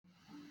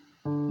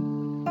Yo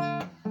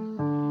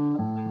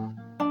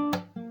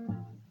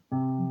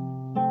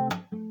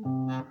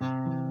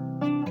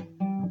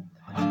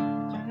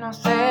no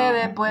sé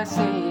de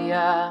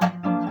poesía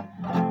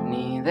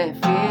ni de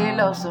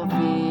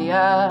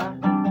filosofía,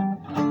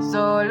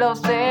 solo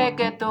sé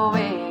que tu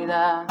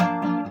vida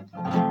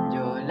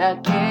yo la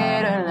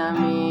quiero en la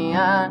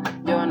mía.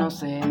 Yo no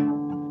sé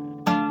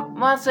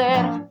cómo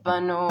hacer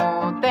para no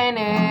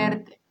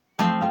tenerte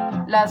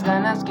las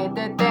ganas que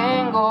te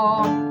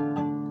tengo,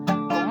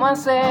 cómo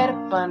hacer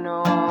para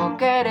no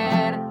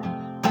quererte,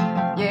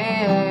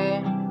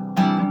 yeah.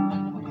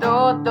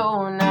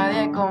 Toto,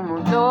 nadie como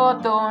un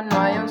Toto, no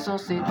hay un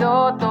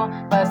sustituto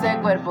para ese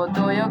cuerpo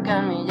tuyo que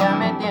a mí ya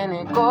me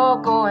tiene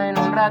coco. En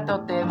un rato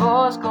te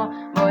busco,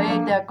 voy y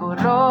te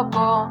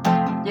acurroco,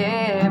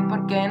 yeah,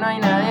 porque no hay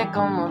nadie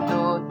como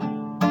tú,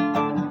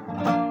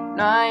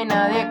 no hay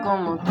nadie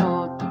como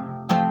tú,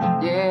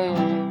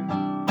 yeah.